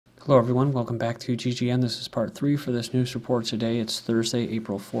Hello everyone, welcome back to GGN. This is part 3 for this news report today. It's Thursday,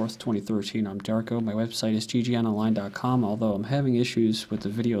 April 4th, 2013. I'm Darko. My website is ggnonline.com, although I'm having issues with the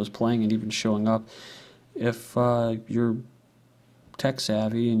videos playing and even showing up. If you're tech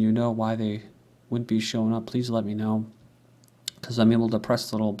savvy and you know why they wouldn't be showing up, please let me know, because I'm able to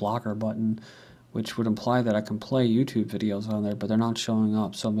press the little blocker button, which would imply that I can play YouTube videos on there, but they're not showing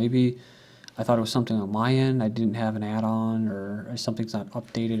up. So maybe I thought it was something on my end. I didn't have an add-on, or something's not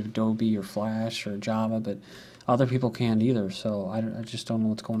updated, Adobe or Flash or Java, but other people can't either, so I just don't know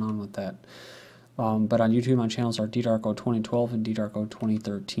what's going on with that. But on YouTube, my channels are ddarko2012 and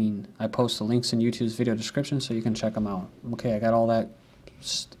ddarko2013. I post the links in YouTube's video description so you can check them out. Okay, I got all that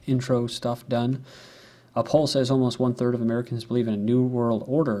intro stuff done. A poll says almost 1/3 of Americans believe in a new world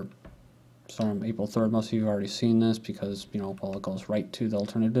order. So on April 3rd, most of you have already seen this because, well, it goes right to the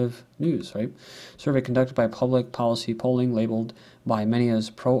alternative news, right? Survey conducted by Public Policy Polling, labeled by many as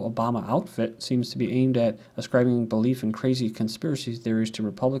pro-Obama outfit, seems to be aimed at ascribing belief in crazy conspiracy theories to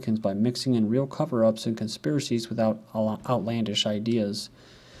Republicans by mixing in real cover-ups and conspiracies without outlandish ideas.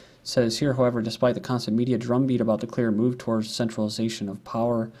 It says here, however, despite the constant media drumbeat about the clear move towards centralization of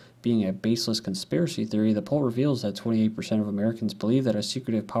power being a baseless conspiracy theory, the poll reveals that 28% of Americans believe that a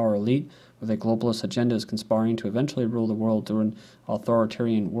secretive power elite with a globalist agenda is conspiring to eventually rule the world through an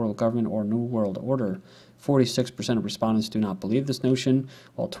authoritarian world government or new world order. 46% of respondents do not believe this notion,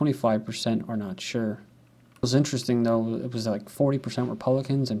 while 25% are not sure. It was interesting, though. It was like 40%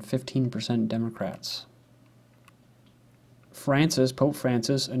 Republicans and 15% Democrats. Pope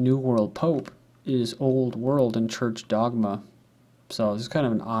Francis, a New World Pope, is old world in church dogma. So this is kind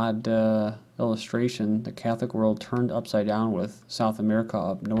of an odd illustration. The Catholic world turned upside down with South America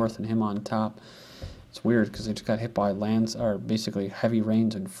up north and him on top. It's weird because they just got hit by basically heavy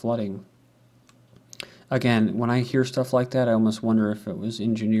rains and flooding. Again, when I hear stuff like that, I almost wonder if it was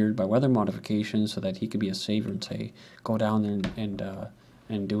engineered by weather modifications so that he could be a savior and say, go down there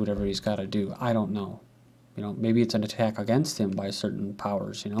and do whatever he's got to do. I don't know. Maybe it's an attack against him by certain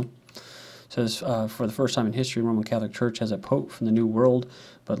powers, It says, for the first time in history, Roman Catholic Church has a pope from the New World,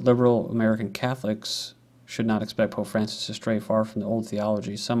 but liberal American Catholics should not expect Pope Francis to stray far from the old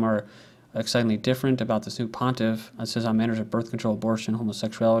theology. Some are excitingly different about this new pontiff. It says on matters of birth control, abortion,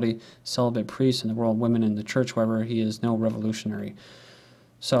 homosexuality, celibate priests, and the role of women in the church. However, he is no revolutionary.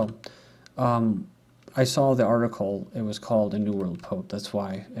 So, I saw the article. It was called A New World Pope. That's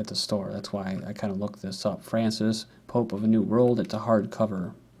why, at the store. That's why I kind of looked this up. Francis, Pope of a New World. It's a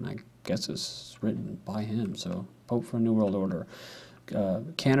hardcover. And I guess it's written by him. So, Pope for a New World Order.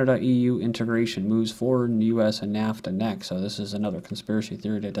 Canada-EU integration moves forward in the U.S. and NAFTA next. So this is another conspiracy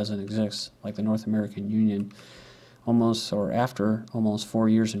theory that doesn't exist, like the North American Union. After almost 4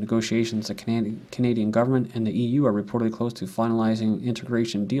 years of negotiations, the Canadian government and the EU are reportedly close to finalizing an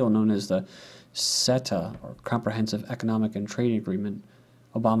integration deal known as the CETA, or Comprehensive Economic and Trade Agreement.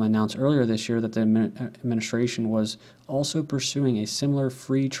 Obama announced earlier this year that the administration was also pursuing a similar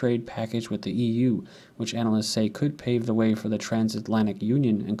free trade package with the EU, which analysts say could pave the way for the transatlantic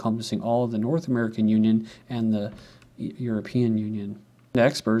union, encompassing all of the North American Union and the European Union. The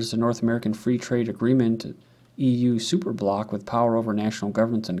experts, the North American Free Trade Agreement, EU superbloc with power over national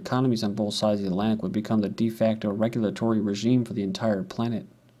governments and economies on both sides of the Atlantic, would become the de facto regulatory regime for the entire planet.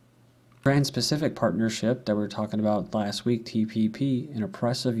 Trans-Pacific Partnership that we were talking about last week, TPP, an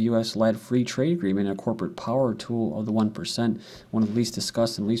oppressive U.S.-led free trade agreement, a corporate power tool of the 1%, one of the least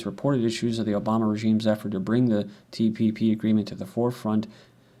discussed and least reported issues of the Obama regime's effort to bring the TPP agreement to the forefront. It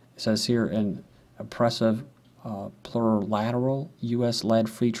says here, an oppressive plurilateral U.S.-led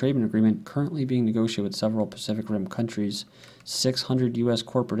free trade agreement currently being negotiated with several Pacific Rim countries. 600 U.S.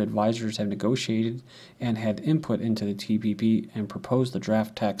 corporate advisors have negotiated and had input into the TPP and proposed the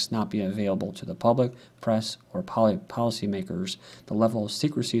draft text not be available to the public, press, or policymakers. The level of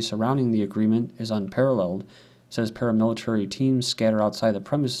secrecy surrounding the agreement is unparalleled, says paramilitary teams scattered outside the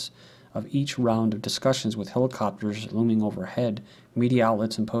premise of each round of discussions with helicopters looming overhead. Media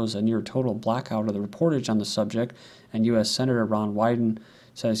outlets impose a near total blackout of the reportage on the subject, and U.S. Senator Ron Wyden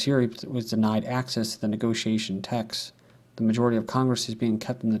says here he was denied access to the negotiation text. The majority of Congress is being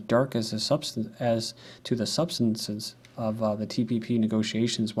kept in the dark as to the substances of the TPP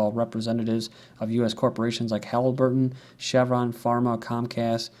negotiations, while representatives of U.S. corporations like Halliburton, Chevron, Pharma,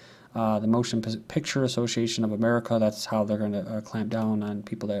 Comcast, the Motion Picture Association of America, that's how they're going to clamp down on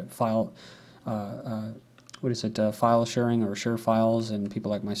people that file, file sharing or share files, and people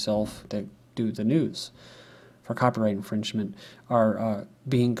like myself that do the news for copyright infringement, are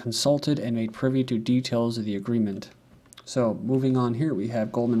being consulted and made privy to details of the agreement. So moving on here, we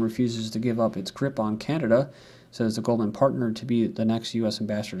have Goldman refuses to give up its grip on Canada. says the Goldman partnered to be the next U.S.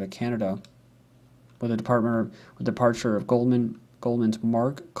 ambassador to Canada. With the departure of Goldman's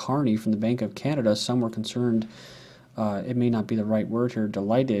Mark Carney from the Bank of Canada, some were concerned, it may not be the right word here,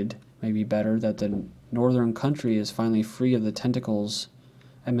 delighted may be better, that the northern country is finally free of the tentacles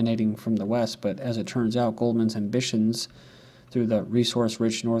emanating from the West. But as it turns out, Goldman's ambitions through the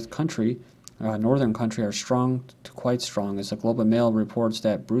resource-rich northern country are strong to quite strong, as the Globe and Mail reports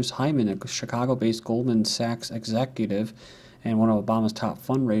that Bruce Hyman, a Chicago-based Goldman Sachs executive and one of Obama's top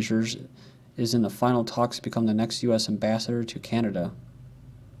fundraisers, is in the final talks to become the next U.S. ambassador to Canada.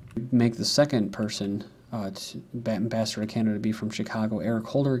 Make the second person ambassador to Canada to be from Chicago. Eric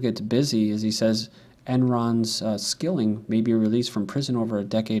Holder gets busy as he says Enron's Skilling may be released from prison over a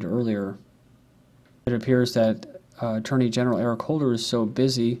decade earlier. It appears that Attorney General Eric Holder is so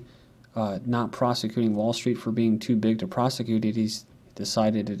busy not prosecuting Wall Street for being too big to prosecute it, he's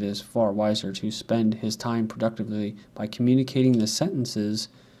decided it is far wiser to spend his time productively by communicating the sentences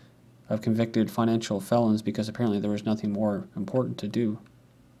of convicted financial felons, because apparently there was nothing more important to do.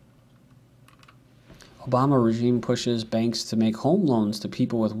 Obama regime pushes banks to make home loans to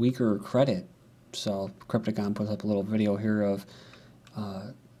people with weaker credit. So Cryptagon puts up a little video here of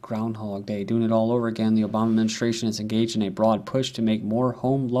Groundhog Day, doing it all over again. The Obama administration is engaged in a broad push to make more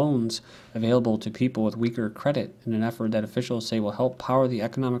home loans available to people with weaker credit, in an effort that officials say will help power the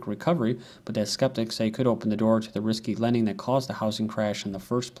economic recovery, but that skeptics say could open the door to the risky lending that caused the housing crash in the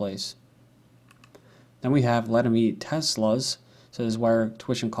first place. Then we have Let 'em Eat Teslas. Says why are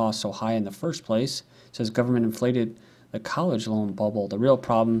tuition costs so high in the first place? Says government inflated the college loan bubble. The real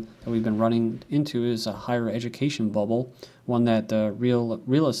problem that we've been running into is a higher education bubble, one that the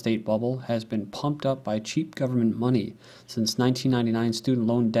real estate bubble has been pumped up by cheap government money. Since 1999, student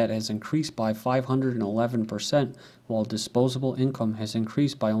loan debt has increased by 511%, while disposable income has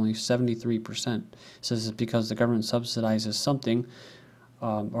increased by only 73%. It says it's because the government subsidizes something,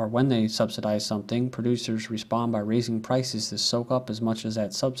 or when they subsidize something, producers respond by raising prices to soak up as much of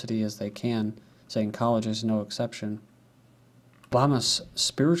that subsidy as they can, saying college is no exception. Obama's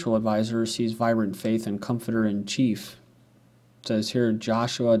spiritual advisor sees vibrant faith and comforter-in-chief. It says here,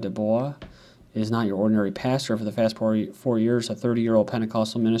 Joshua DuBois is not your ordinary pastor. For the past 4 years, a 30-year-old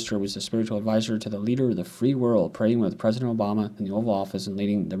Pentecostal minister was the spiritual advisor to the leader of the free world, praying with President Obama in the Oval Office and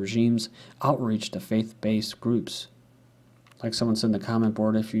leading the regime's outreach to faith-based groups. Like someone said in the comment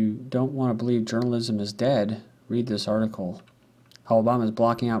board, if you don't want to believe journalism is dead, read this article. How Obama is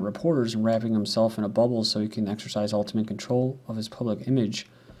blocking out reporters and wrapping himself in a bubble so he can exercise ultimate control of his public image.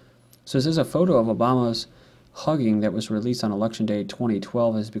 So this is a photo of Obama's hugging that was released on Election Day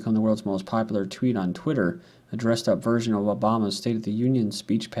 2012. Has become the world's most popular tweet on Twitter. A dressed-up version of Obama's State of the Union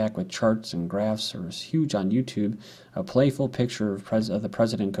speech packed with charts and graphs is huge on YouTube. A playful picture of the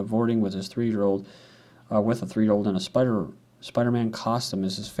president cavorting with his 3-year-old, with a 3-year-old in a Spider-Man costume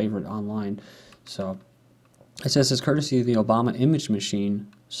is his favorite online. So it says it's courtesy of the Obama image machine,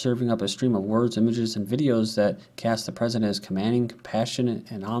 serving up a stream of words, images, and videos that cast the president as commanding, compassionate,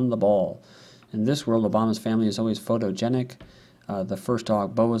 and on the ball. In this world, Obama's family is always photogenic. The first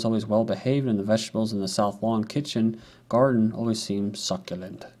dog, Bo, is always well-behaved, and the vegetables in the South Lawn kitchen garden always seem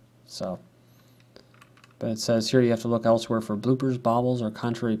succulent. So, but it says here you have to look elsewhere for bloopers, bobbles, or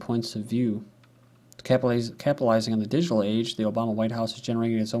contrary points of view. Capitalizing on the digital age, the Obama White House is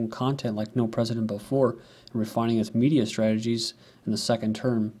generating its own content like no president before, and refining its media strategies in the second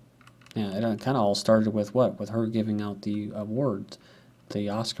term. Yeah, it kind of all started with what? With her giving out the awards, the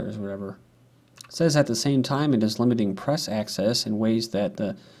Oscars, whatever. It says at the same time it is limiting press access in ways that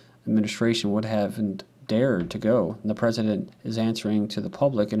the administration would haven't dared to go. And the president is answering to the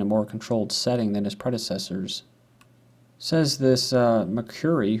public in a more controlled setting than his predecessors. Says this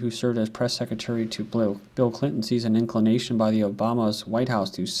McCurry, who served as press secretary to Bill Clinton, sees an inclination by the Obama's White House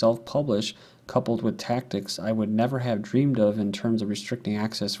to self-publish, coupled with tactics I would never have dreamed of in terms of restricting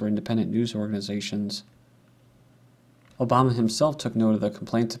access for independent news organizations. Obama himself took note of the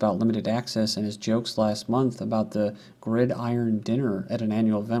complaints about limited access in his jokes last month about the gridiron dinner at an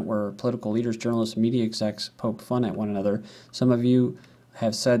annual event where political leaders, journalists, and media execs poked fun at one another. Some of you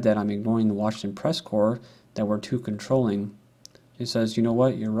have said that I'm ignoring the Washington press corps, that we're too controlling. He says, you know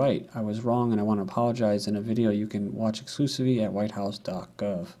what, you're right, I was wrong and I want to apologize in a video you can watch exclusively at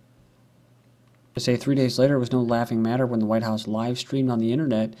whitehouse.gov. They say 3 days later it was no laughing matter when the White House live streamed on the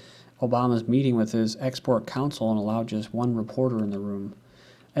internet Obama's meeting with his export counsel and allowed just one reporter in the room.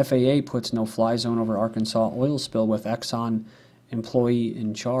 FAA puts no-fly zone over Arkansas oil spill with Exxon employee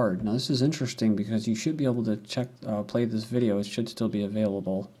in charge. Now this is interesting because you should be able to play this video. It should still be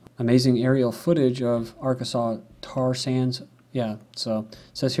available. Amazing aerial footage of Arkansas tar sands. Yeah, so it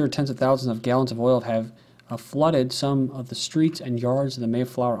says here tens of thousands of gallons of oil have flooded some of the streets and yards of the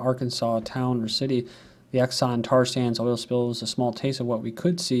Mayflower, Arkansas town or city. The Exxon tar sands oil spill is a small taste of what we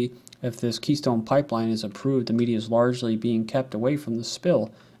could see if this Keystone Pipeline is approved. The media is largely being kept away from the spill.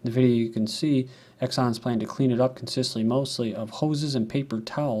 In the video you can see Exxon's plan to clean it up consistently mostly of hoses and paper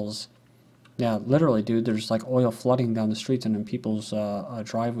towels. Yeah, literally, dude, there's like oil flooding down the streets and in people's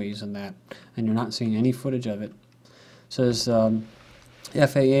driveways and that, and you're not seeing any footage of it. It says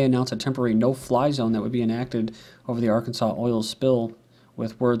FAA announced a temporary no-fly zone that would be enacted over the Arkansas oil spill,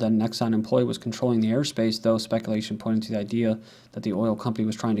 with word that an Exxon employee was controlling the airspace, though speculation pointed to the idea that the oil company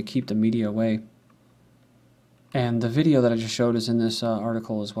was trying to keep the media away. And the video that I just showed is in this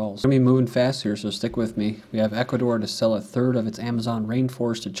article as well. So I'm going to be moving fast here, so stick with me. We have Ecuador to sell a third of its Amazon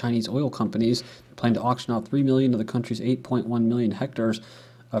rainforest to Chinese oil companies. They plan to auction off 3 million of the country's 8.1 million hectares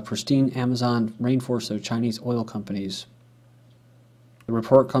of pristine Amazon rainforest to Chinese oil companies. The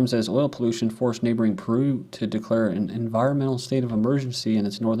report comes as oil pollution forced neighboring Peru to declare an environmental state of emergency in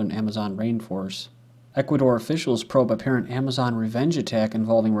its northern Amazon rainforest. Ecuador officials probe apparent Amazon revenge attack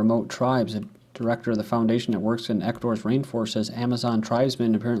involving remote tribes. The director of the foundation that works in Ecuador's rainforest says Amazon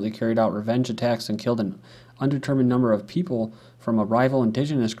tribesmen apparently carried out revenge attacks and killed an undetermined number of people from a rival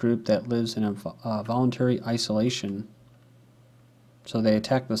indigenous group that lives in a voluntary isolation. So they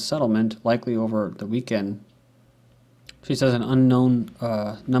attacked the settlement, likely over the weekend. She says an unknown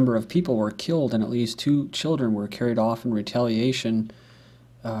number of people were killed and at least 2 children were carried off in retaliation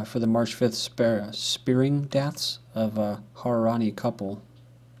for the March 5th spearing deaths of a Harani couple.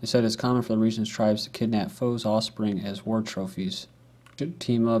 They said it's common for the region's tribes to kidnap foes' offspring as war trophies. Should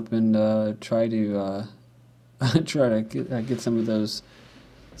team up and try to get some of those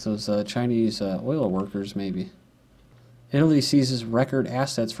Chinese oil workers maybe. Italy seizes record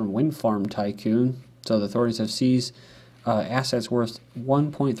assets from wind farm tycoon. So the authorities have seized assets worth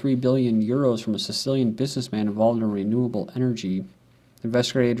 1.3 billion euros from a Sicilian businessman involved in renewable energy.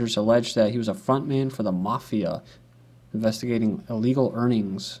 Investigators allege that he was a frontman for the mafia, investigating illegal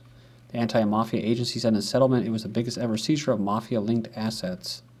earnings. The anti-mafia agency said in a settlement it was the biggest ever seizure of mafia-linked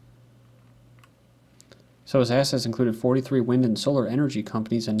assets. So his assets included 43 wind and solar energy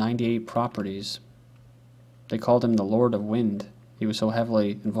companies and 98 properties. They called him the Lord of Wind. He was so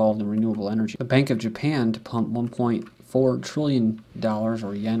heavily involved in renewable energy. The Bank of Japan to pump $1.4 trillion,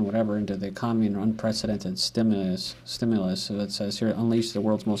 or yen, whatever, into the economy in unprecedented stimulus. So it says here, unleashed the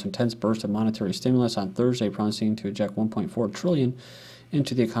world's most intense burst of monetary stimulus on Thursday, promising to inject $1.4 trillion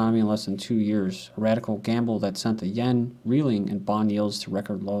into the economy in less than 2 years. A radical gamble that sent the yen reeling and bond yields to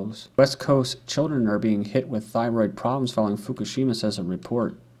record lows. West Coast children are being hit with thyroid problems following Fukushima, says a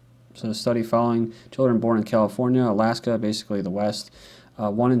report. So the study following children born in California, Alaska, basically the West,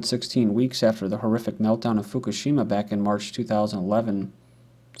 1 in 16 weeks after the horrific meltdown of Fukushima back in March 2011.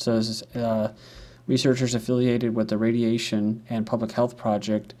 Says researchers affiliated with the Radiation and Public Health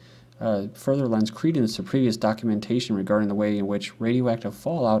Project further lends credence to previous documentation regarding the way in which radioactive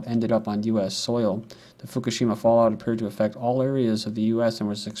fallout ended up on U.S. soil. The Fukushima fallout appeared to affect all areas of the U.S. and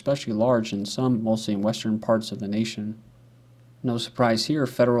was especially large in some, mostly in western parts of the nation. No surprise here,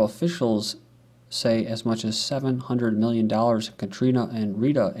 federal officials say as much as $700 million in Katrina and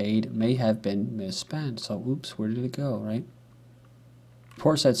Rita aid may have been misspent. So, oops, where did it go, right?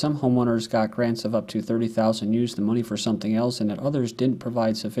 Reports said some homeowners got grants of up to $30,000 and used the money for something else, and that others didn't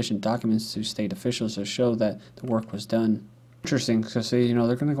provide sufficient documents to state officials to show that the work was done. Interesting, because they're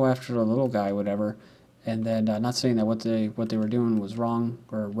going to go after the little guy, whatever, and then not saying that what they were doing was wrong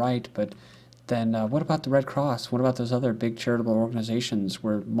or right, but then what about the Red Cross? What about those other big charitable organizations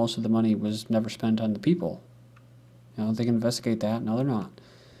where most of the money was never spent on the people? They can investigate that. No, they're not.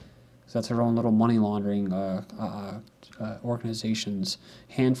 So that's their own little money laundering organizations.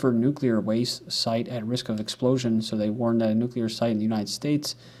 Hanford nuclear waste site at risk of explosion. So they warned that a nuclear site in the United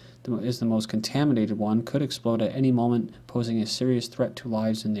States is the most contaminated one, could explode at any moment, posing a serious threat to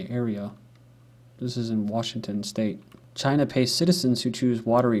lives in the area. This is in Washington State. China pays citizens who choose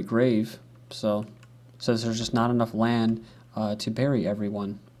watery grave. So it says there's just not enough land to bury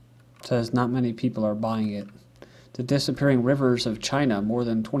everyone. It says not many people are buying it. The disappearing rivers of China, more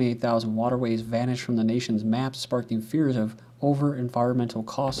than 28,000 waterways vanished from the nation's maps, sparking fears of over-environmental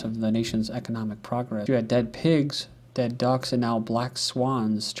costs of the nation's economic progress. You had dead pigs, dead ducks, and now black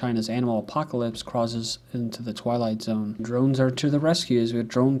swans. China's animal apocalypse crosses into the twilight zone. Drones are to the rescue as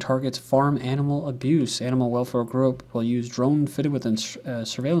drone targets farm animal abuse. Animal welfare group will use drone fitted with a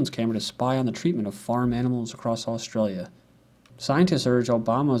surveillance camera to spy on the treatment of farm animals across Australia. Scientists urge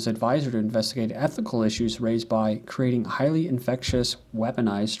Obama's advisor to investigate ethical issues raised by creating highly infectious,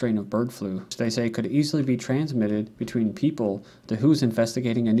 weaponized strain of bird flu, which they say could easily be transmitted between people. The WHO's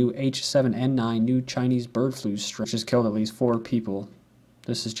investigating a new H7N9 new Chinese bird flu strain, which has killed at least 4 people.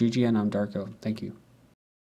 This is GGN. I'm Darko. Thank you.